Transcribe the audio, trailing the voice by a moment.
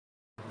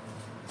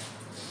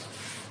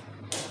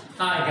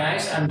Hi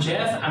guys, I'm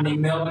Jeff. I'm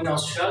in Melbourne,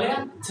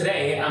 Australia.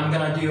 Today I'm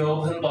gonna do an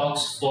open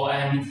box for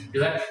an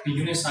electric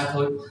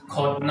unicycle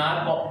called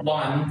Ninebot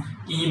 1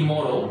 E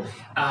model.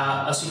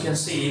 As you can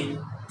see,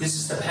 this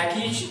is the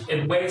package.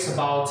 It weighs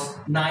about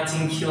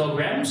 19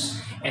 kilograms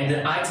and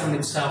the item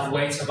itself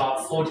weighs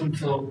about 14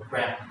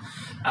 kilograms.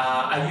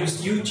 I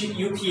used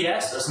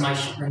UPS as my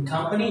shipment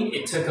company.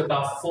 It took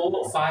about 4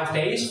 or 5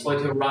 days for it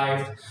to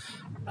arrive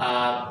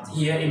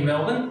here in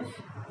Melbourne.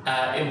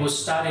 It was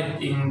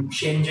started in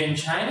Shenzhen,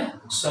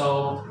 China,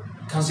 so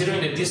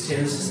considering the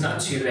distance, it's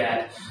not too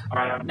bad.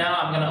 Alright,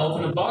 now I'm going to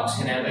open the box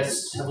and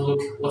let's have a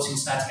look what's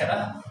inside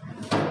together.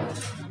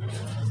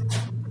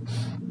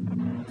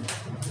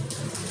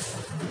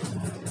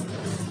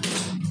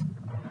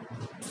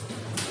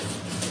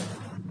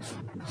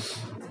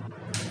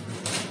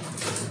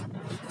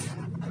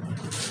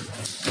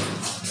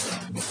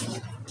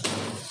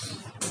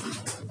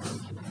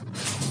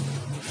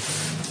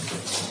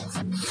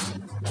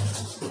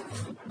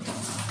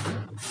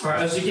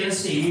 Alright, as you can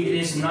see,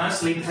 it is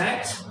nicely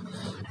packed,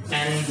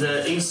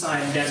 and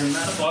inside there's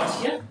another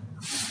box here,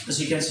 as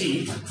you can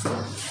see.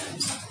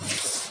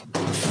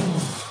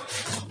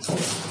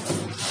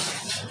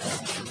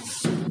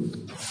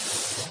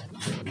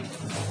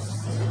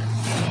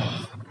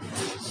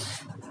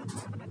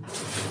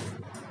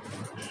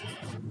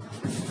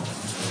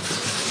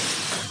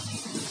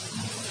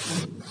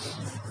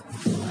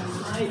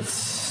 Alright,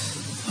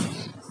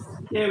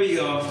 here we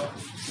go.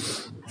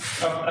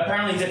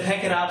 Apparently they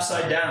pack it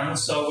upside down,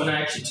 so when I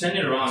actually turn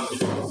it around,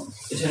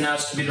 it turns out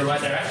to be the right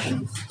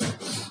direction.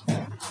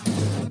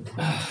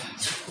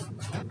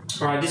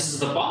 Alright, this is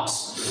the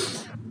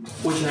box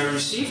which I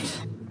received.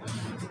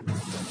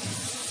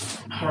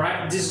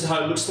 Alright, this is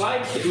how it looks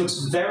like. It looks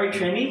very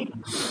trendy.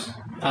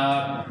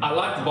 I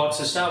like the box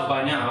itself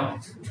by now.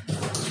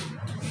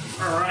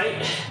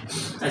 Alright,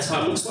 that's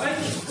how it looks like.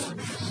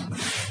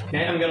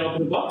 Okay, I'm gonna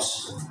open the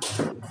box.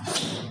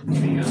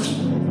 Here we go.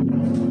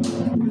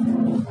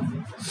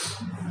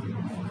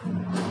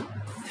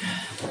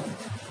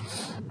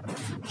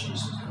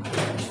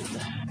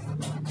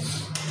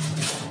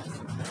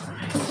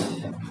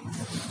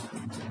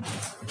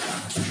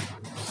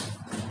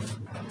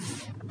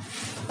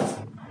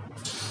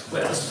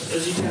 Well,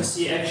 as you can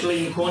see, actually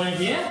in the corner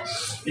here,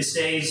 it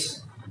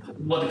says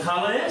what the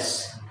color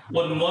is,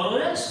 what the model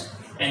is,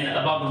 and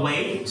about the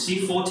weight.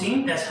 See,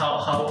 14. That's how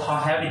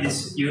heavy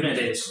this unit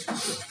is.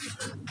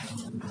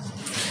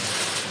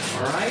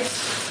 All right.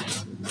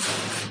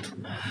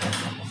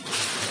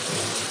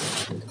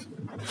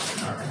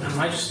 All right. I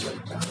might just.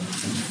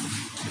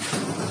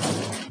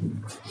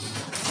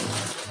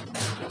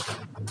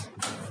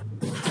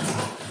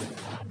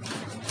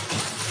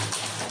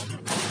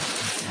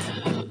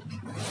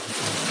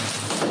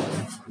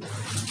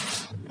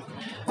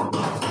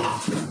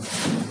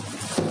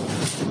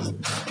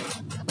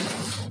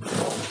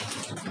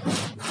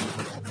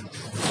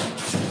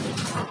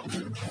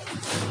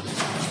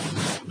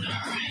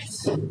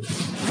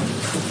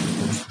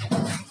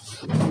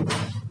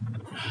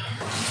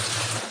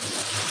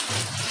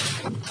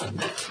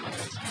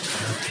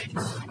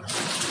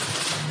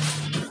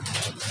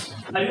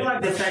 I do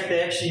like the fact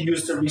they actually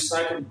used a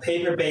recycled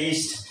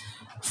paper-based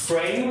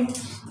frame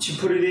to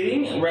put it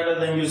in, rather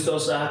than use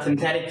those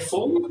synthetic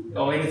foam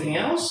or anything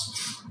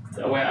else.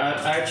 Well,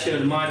 I actually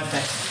admire the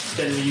fact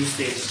that they use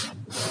this.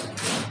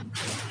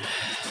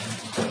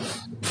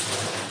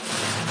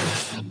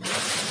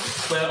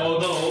 Well,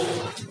 although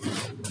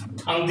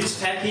on this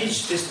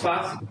package, this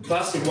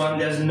plastic one,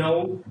 there's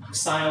no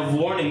sign of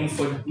warning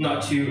for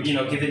not to,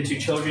 give it to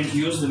children to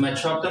use them, might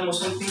chop them or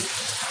something.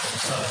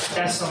 So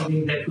that's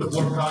something that could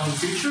work out in the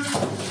future.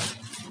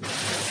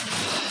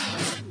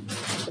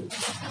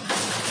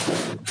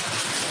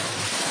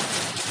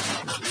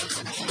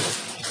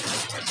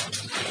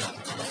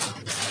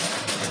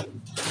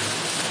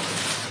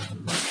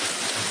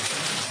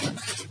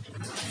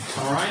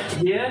 All right,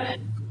 here.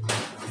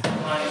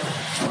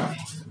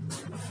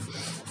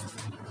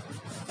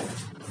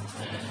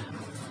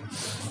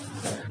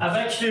 I've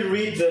actually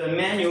read the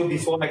manual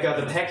before I got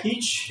the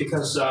package,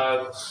 because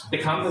the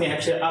company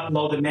actually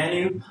uploaded the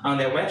manual on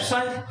their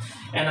website,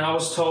 and I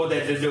was told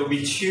that there will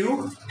be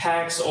 2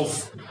 packs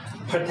of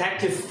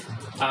protective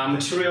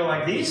material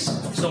like this.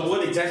 So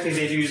what exactly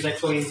they do is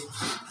actually,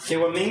 they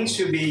were meant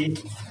to be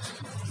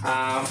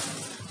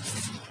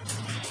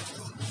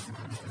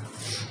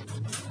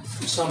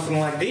something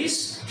like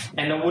this,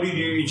 and then what do?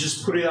 You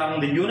just put it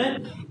on the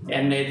unit,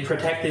 and they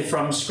protect it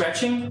from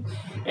scratching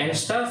and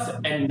stuff.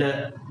 And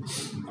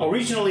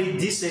originally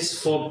this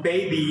is for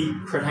baby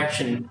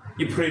protection.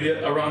 You put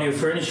it around your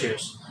furniture,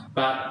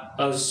 but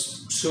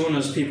as soon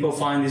as people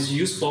find this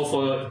useful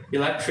for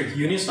electric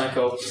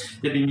unicycle,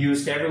 they've been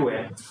used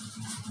everywhere.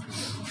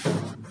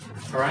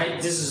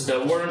 Alright, this is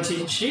the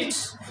warranty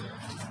sheet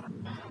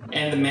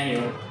and the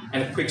manual,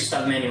 and the quick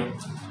start manual.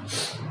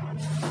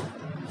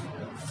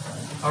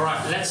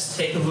 Alright, let's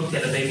take a look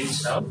at the baby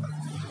itself.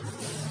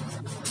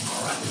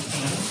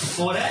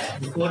 Alright,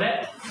 before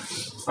that,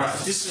 alright,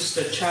 this is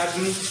the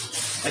charging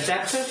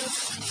adapter.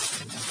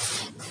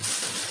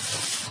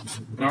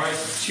 All right,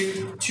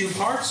 two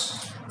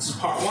parts. This is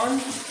part 1,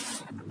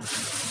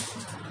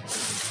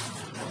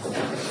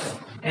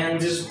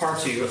 and this is part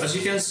 2. As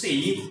you can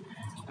see,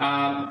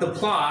 the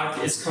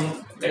plug is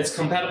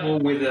compatible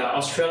with the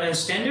Australian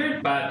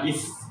standard, but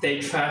if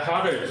they try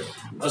harder,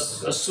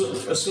 as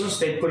soon as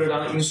they put it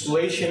on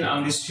installation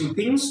on these 2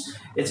 pins,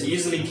 it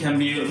easily can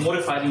be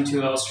modified into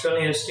an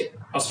Australian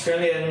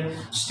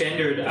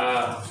standard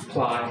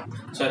plug,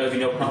 so there'll be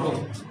no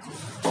problem.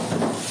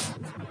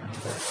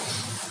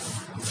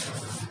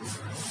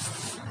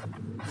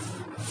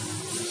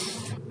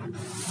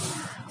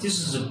 This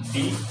is a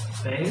big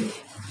thing.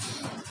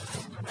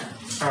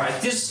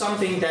 Alright, this is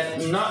something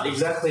that not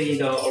exactly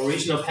the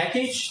original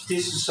package.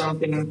 This is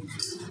something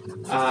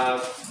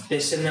they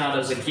sent out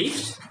as a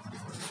gift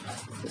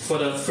for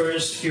the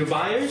first few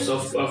buyers, or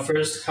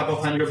first couple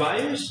of hundred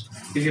buyers.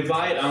 If you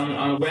buy it on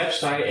a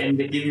website and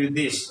they give you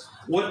this,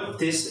 what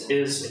this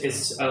is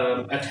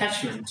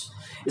attachment.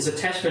 It's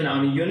attachment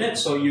on the unit,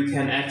 so you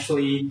can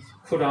actually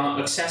put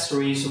on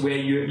accessories where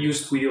you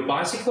used with your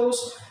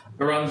bicycles.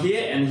 Around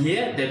here and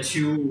here, there are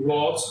 2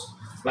 rods,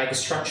 like a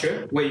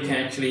structure, where you can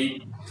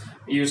actually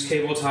use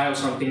cable tie or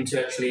something to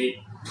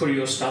actually put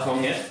your stuff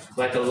on it,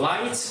 like a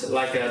light,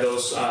 like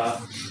those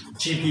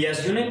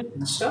GPS unit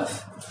and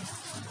stuff.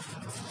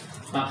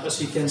 As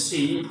you can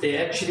see, they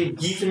actually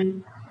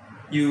given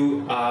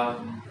you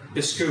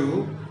the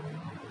screw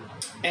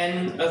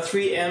and a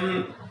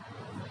 3M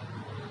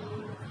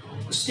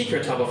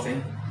sticker type of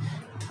thing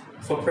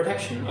for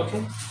protection.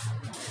 Okay.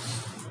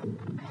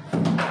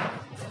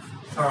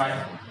 All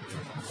right.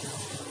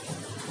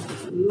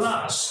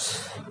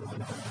 Last,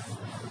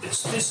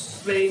 it's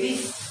this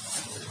baby.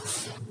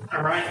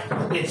 All right.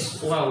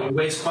 It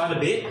weighs quite a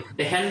bit.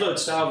 The handle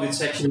itself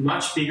is actually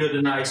much bigger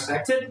than I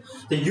expected.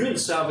 The unit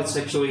itself is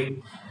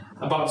actually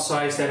about the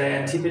size that I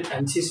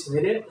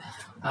anticipated.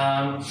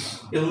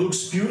 It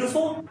looks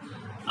beautiful.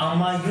 On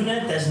my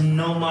unit, there's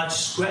no much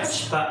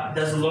scratch, but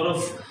there's a lot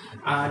of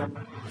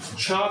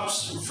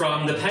chops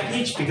from the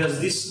package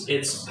because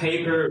it's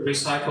paper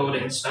recycled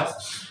and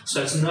stuff,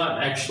 so it's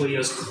not actually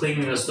as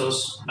clean as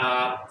those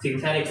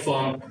synthetic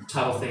foam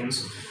type of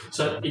things.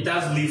 So it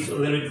does leave a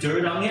little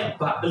dirt on it,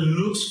 but it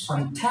looks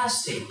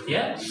fantastic.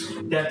 Yeah,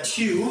 there are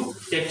two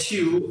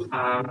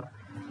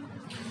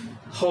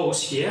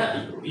holes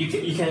here.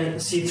 You can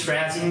see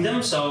threads in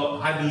them, so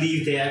I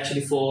believe they're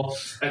actually for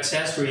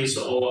accessories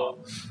or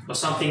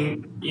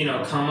something, you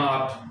know, come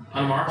up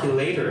on the market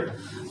later.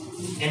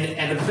 And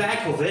at the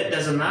back of it,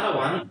 there's another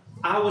one.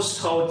 I was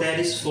told that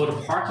is for the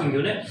parking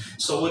unit.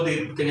 So what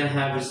they're gonna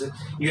have is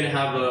you're gonna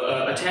have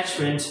a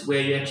attachment where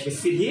you actually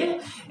fit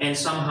here, and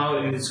somehow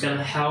it's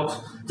gonna help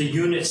the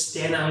unit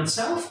stand on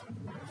itself.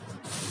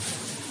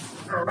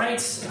 All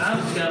right,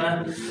 I'm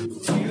gonna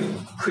do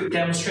a quick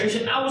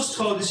demonstration. I was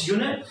told this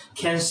unit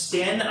can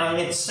stand on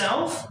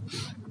itself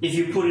if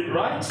you put it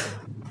right,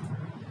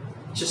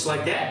 just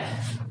like that.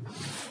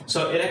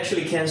 So it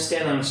actually can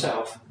stand on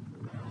itself.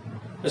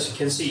 As you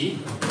can see,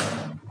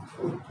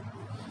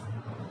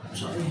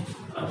 sorry,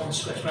 I won't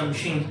scratch my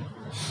machine.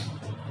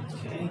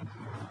 Okay.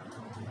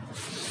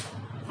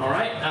 All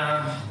right.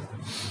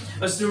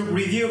 As the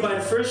review by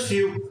the first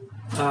few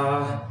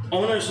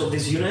owners of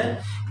this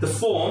unit, the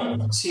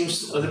foam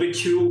seems a little bit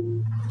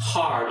too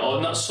hard or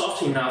not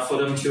soft enough for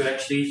them to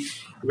actually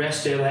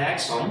rest their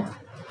legs on.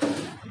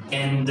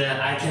 And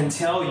I can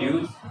tell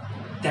you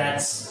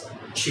that's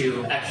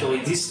true. Actually,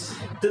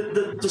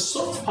 the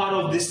soft part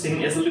of this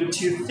thing is a little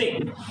too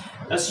thin.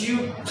 As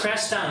you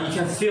press down, you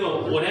can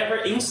feel whatever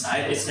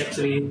inside is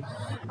actually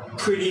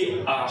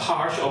pretty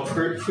harsh or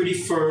pretty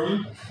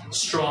firm,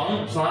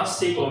 strong,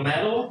 plastic or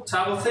metal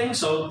type of thing.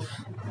 So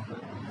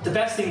the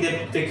best thing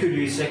that they could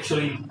do is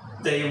actually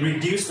they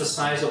reduce the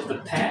size of the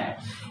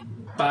pad,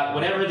 but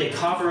whatever they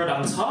cover it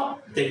on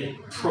top, they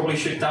probably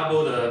should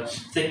double the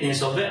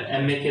thickness of it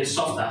and make it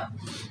softer.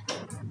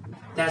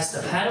 That's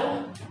the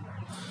pedal.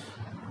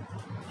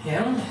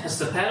 Yeah, that's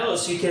the pedal.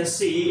 As you can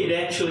see, it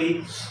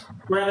actually,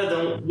 rather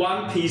than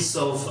one piece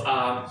of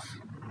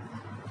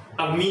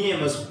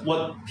aluminium is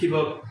what people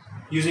are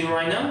using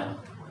right now,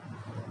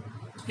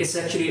 it's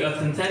actually a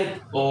synthetic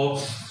or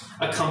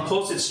a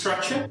composite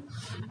structure.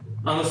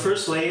 On the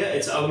first layer,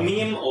 it's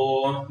aluminium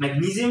or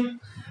magnesium.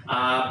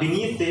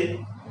 Beneath it,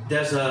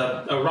 there's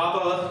a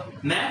rubber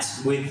mat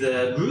with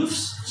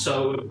grooves,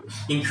 so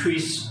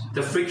increase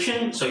the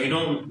friction so you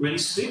don't really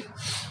slip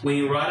when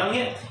you ride on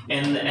it.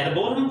 And at the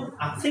bottom,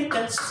 I think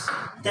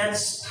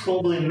that's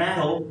probably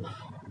metal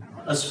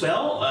as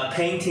well,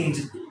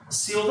 painted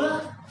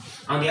silver.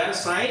 On the other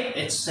side,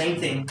 it's the same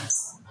thing.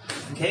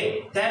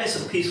 Okay, that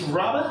is a piece of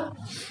rubber.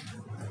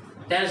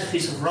 That is a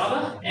piece of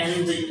rubber,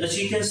 and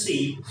as you can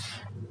see,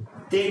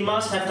 they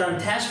must have done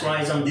test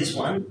rides on this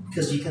one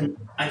because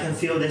I can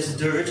feel there's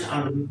dirt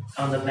on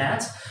the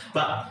mat,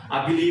 but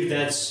I believe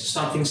that's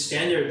something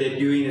standard they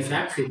do in the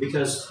factory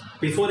because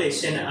before they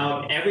send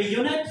out every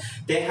unit,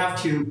 they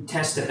have to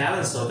test the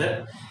balance of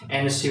it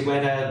and see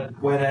whether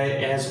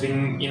it has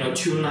been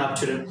tuned up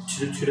to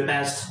the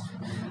best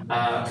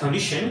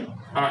condition.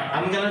 Alright,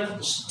 I'm gonna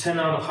turn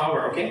on the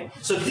power, okay?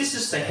 So this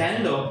is the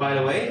handle, by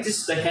the way. This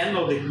is the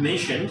handle they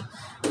mentioned,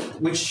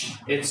 which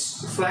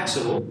it's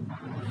flexible.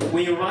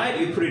 When you ride,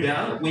 you put it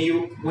down. When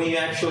you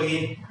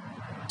actually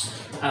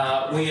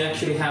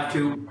have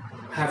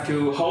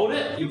to hold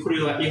it, you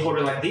hold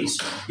it like this.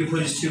 You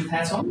put these two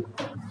pads on,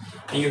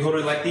 and you hold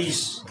it like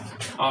this.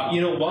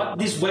 You know what?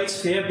 This weighs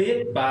a fair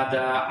bit, but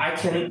I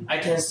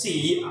can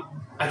see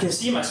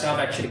myself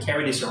actually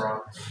carry this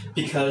around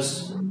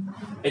because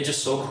it's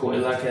just so cool.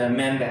 It's like a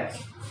man bag.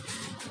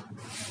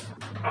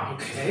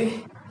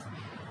 Okay,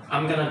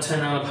 I'm gonna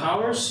turn on the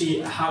power, see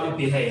how it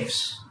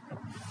behaves.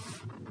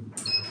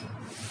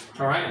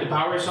 Alright, the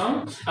power is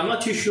on. I'm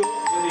not too sure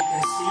whether you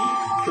can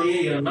see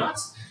clearly or not.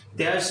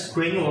 There's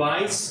green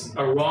lights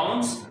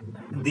around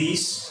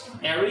this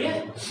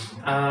area.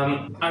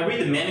 I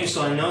read the menu,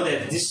 so I know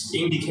that this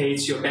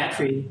indicates your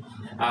battery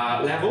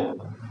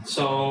level.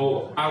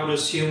 So I would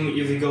assume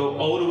if you go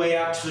all the way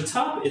up to the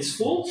top, it's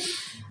full.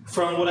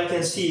 From what I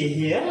can see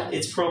here,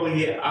 it's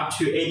probably up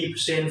to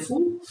 80%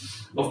 full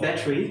of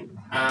battery.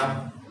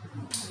 At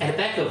the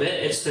back of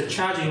it, it's the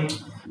charging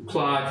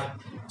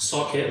plug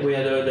socket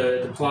where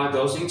the plug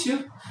goes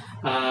into.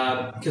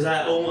 Because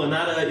I own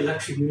another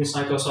electric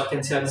unicycle, so I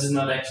can tell this is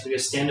not actually a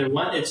standard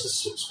one. It's a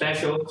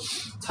special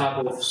type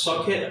of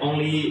socket,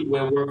 only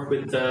will work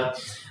with the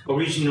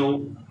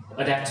original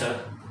adapter.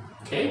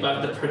 Okay,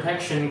 but the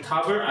protection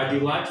cover, I do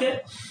like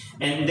it.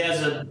 And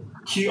there's a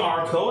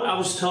QR code. I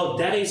was told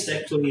that is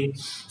actually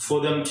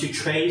for them to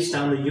trace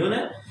down the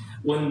unit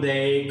when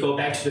they go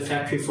back to the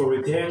factory for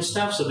repair and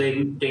stuff, so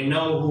they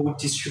know who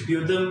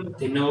distribute them,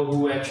 they know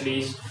who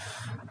actually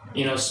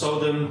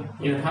sold them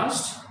in the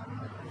past.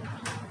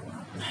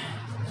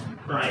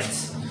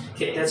 Right.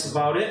 Okay, that's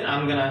about it.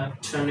 I'm gonna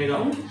turn it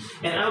on.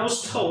 And I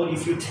was told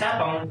if you tap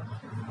on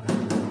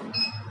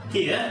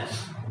here,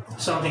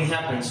 something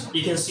happens.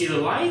 You can see the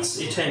lights,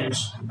 it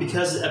turns.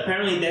 Because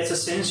apparently that's a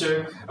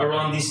sensor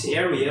around this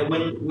area.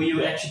 When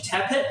you actually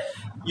tap it,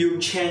 you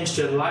change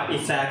the light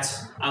effect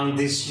on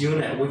this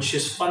unit, which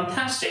is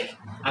fantastic.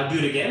 I'll do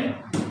it again.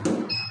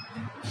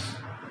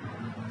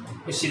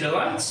 You see the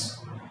lights?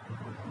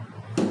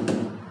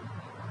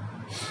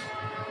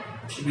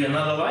 Should be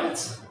another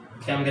light.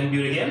 Okay, I'm gonna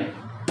do it again.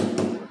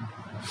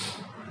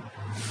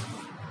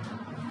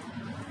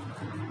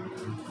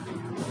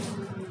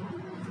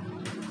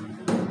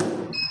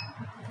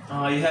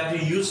 You have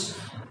to use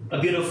a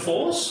bit of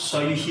force, so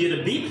you hear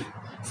the beep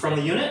from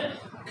the unit.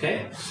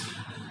 Okay.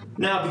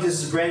 Now,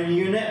 because it's a brand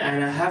new unit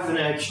and I haven't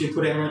actually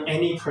put in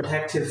any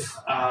protective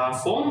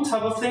foam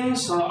type of thing,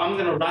 so I'm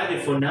gonna ride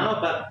it for now.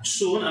 But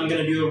soon I'm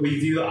gonna do a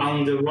review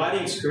on the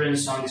riding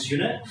experience on this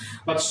unit.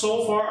 But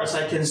so far, as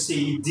I can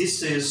see,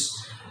 this is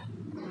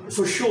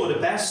for sure the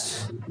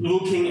best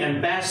looking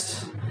and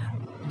best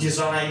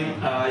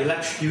design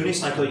electric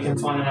unicycle you can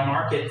find in the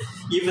market.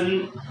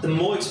 Even the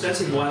more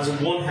expensive ones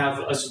won't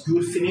have as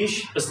good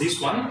finish as this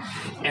one.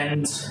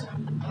 And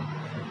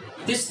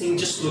this thing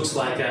just looks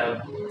like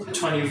a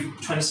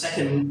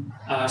 22nd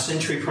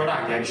century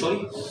product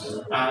actually.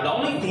 The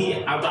only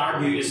thing I would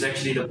argue is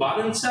actually the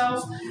bottom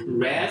itself.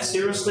 Red,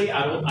 seriously,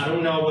 I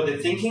don't know what they're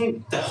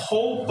thinking. The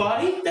whole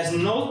body, there's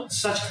no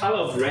such color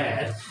of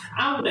red.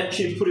 I would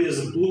actually put it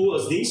as blue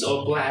as this,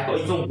 or black, or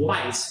even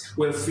white,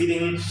 where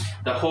fitting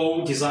the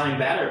whole design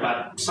better,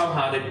 but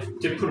somehow they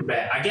put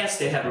red. I guess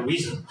they have a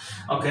reason,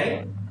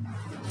 okay?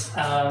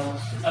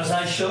 As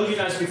I showed you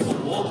guys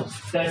before,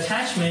 the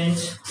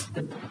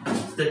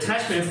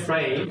attachment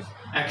frame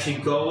actually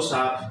goes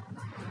up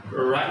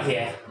right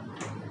here,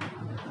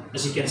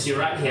 as you can see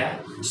right here.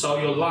 So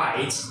your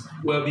lights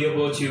will be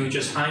able to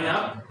just hang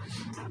up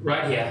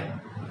right here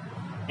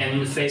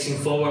and facing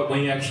forward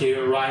when you actually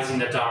rise in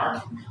the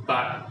dark.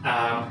 But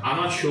I'm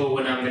not sure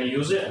when I'm going to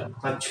use it.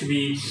 But to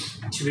be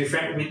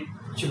frank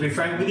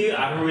with you,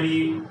 I don't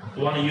really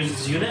want to use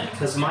this unit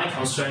because my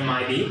concern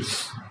might be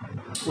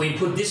when you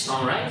put this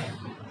on, right?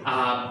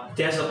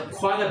 There's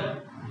quite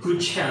a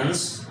good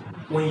chance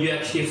when you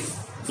actually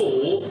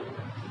fall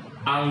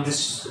on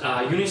this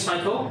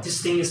unicycle,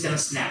 this thing is gonna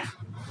snap.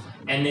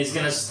 And it's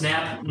gonna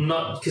snap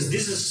not because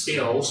this is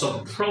steel,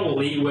 so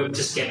probably it will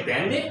just get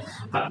bended.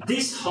 But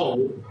this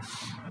hole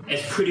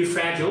is pretty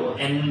fragile,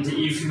 and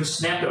if you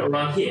snap it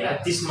around here,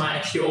 this might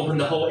actually open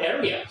the whole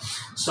area.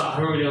 So I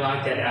don't really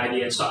like that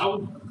idea.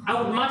 So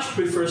I would much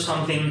prefer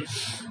something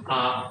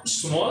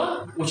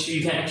smaller, which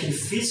you can actually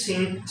fit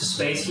in the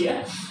space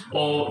here,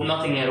 or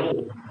nothing at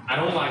all. I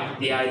don't like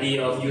the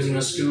idea of using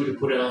a screw to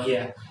put it on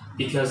here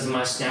because it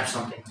might snap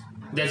something.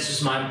 That's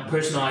just my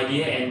personal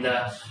idea, and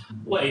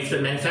well, if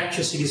the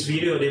manufacturer sees this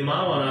video, they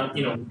might want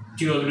to,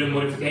 do a little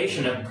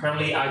modification.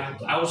 Apparently,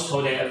 I was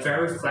told they are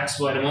very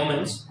flexible at the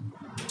moment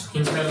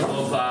in terms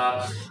of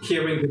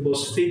hearing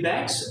people's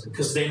feedbacks,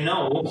 because they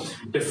know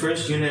the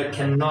first unit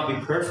cannot be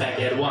perfect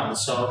at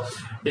once. So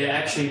they're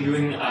actually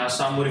doing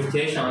some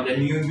modification on the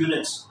new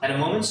units at the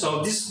moment.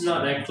 So this is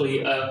not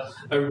actually a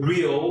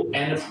real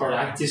end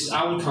product.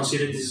 I would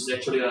consider this is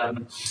actually a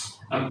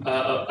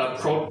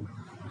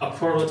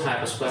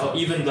prototype as well,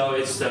 even though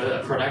it's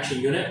the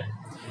production unit.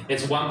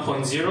 it's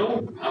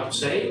 1.0, I would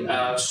say.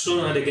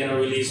 Sooner they're gonna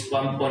release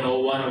 1.01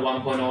 or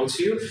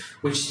 1.02,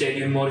 which they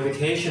do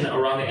modification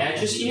around the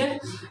edges here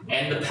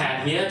and the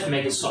pad here to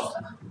make it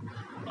softer.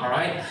 All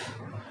right.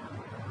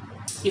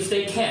 If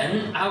they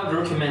can, I would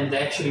recommend they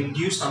actually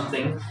do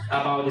something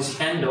about this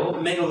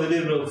handle, make a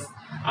little bit of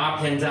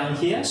up and down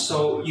here,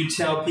 so you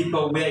tell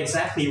people where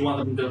exactly you want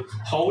them to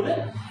hold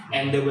it,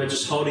 and they will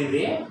just hold it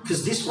there,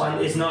 because this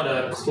one is not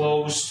a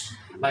closed,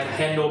 like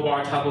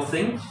handlebar type of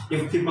thing.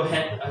 If people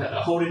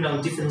hold it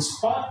on different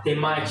spot, they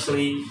might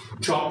actually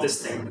drop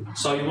this thing.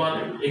 So you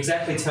want to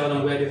exactly tell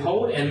them where to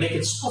hold and make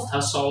it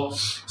softer,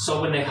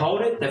 so when they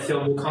hold it, they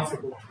feel more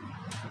comfortable.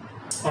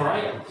 All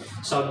right,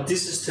 so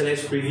this is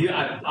today's review.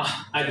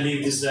 I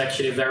believe this is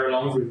actually a very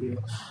long review.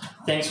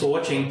 Thanks for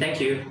watching.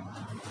 Thank you.